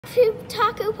to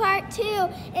Taco Part 2,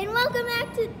 and welcome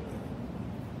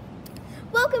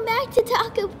back to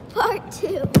Taco Part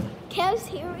 2. Kevs,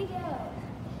 here we go.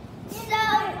 So,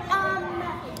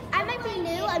 I might be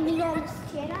new. I'm new on this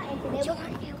channel, and today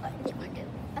we're new.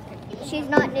 Okay. She's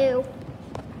not new.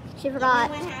 She forgot.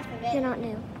 One half of it. You're not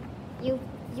new. You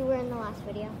were in the last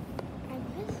video. I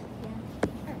was?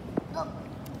 Yeah. Oh.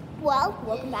 Well,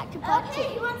 welcome back to Part 2.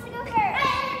 Who wants to go first?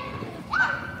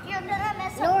 You're gonna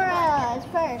mess up. Nora is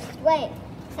first. Wait.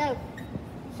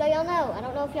 So y'all know. I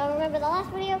don't know if y'all remember the last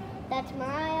video. That's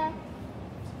Mariah.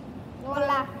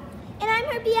 Nora. And I'm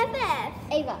her BFF.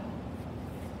 Ava.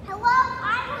 Hello,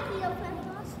 I'm her BFF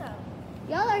also.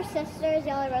 Y'all are sisters.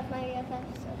 Y'all are both my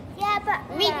BFFs. So. Yeah, but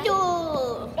Me too.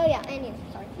 Oh yeah, and you.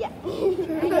 Sorry. Yeah.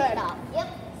 You got it off. Yep.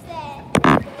 Say.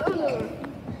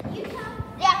 You come.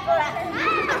 Yeah, correct.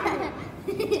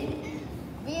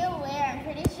 Be aware, I'm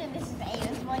pretty sure this is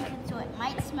Ava's blanket, so it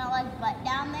might smell like butt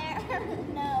down there.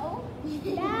 No.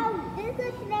 No, this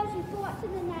is no report to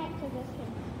the night to this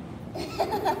one.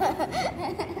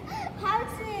 How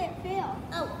does it feel?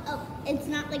 Oh, it's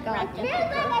not like God. wrapped It feels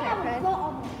like I have a Okay. foot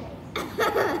on my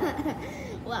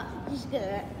face. Well, just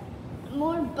gonna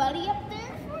more buddy up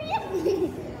there for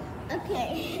you.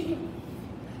 Okay.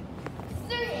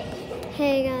 3,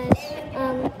 Hey guys.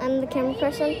 I'm the camera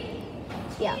person.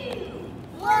 Yeah.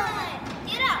 1,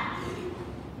 get up.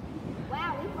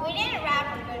 Wow, We didn't wrap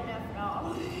it good enough at all.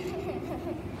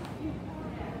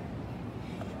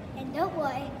 and don't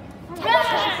worry. I I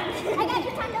got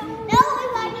your taco. No,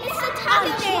 It's a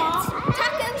taco dance.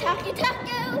 Taco.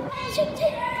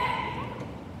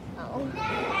 Oh.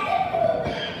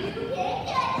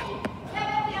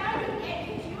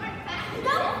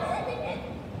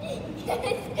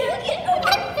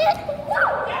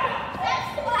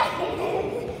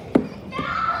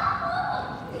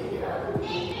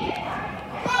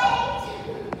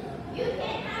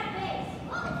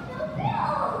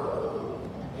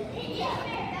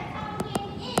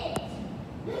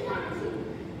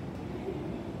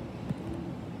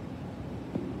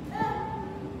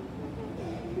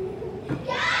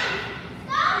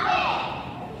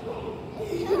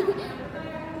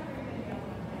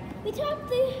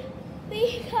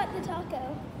 We got the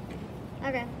taco.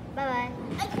 Okay. Bye bye.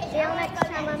 Okay, See y'all next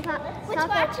time on Taco Which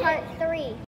Part 3.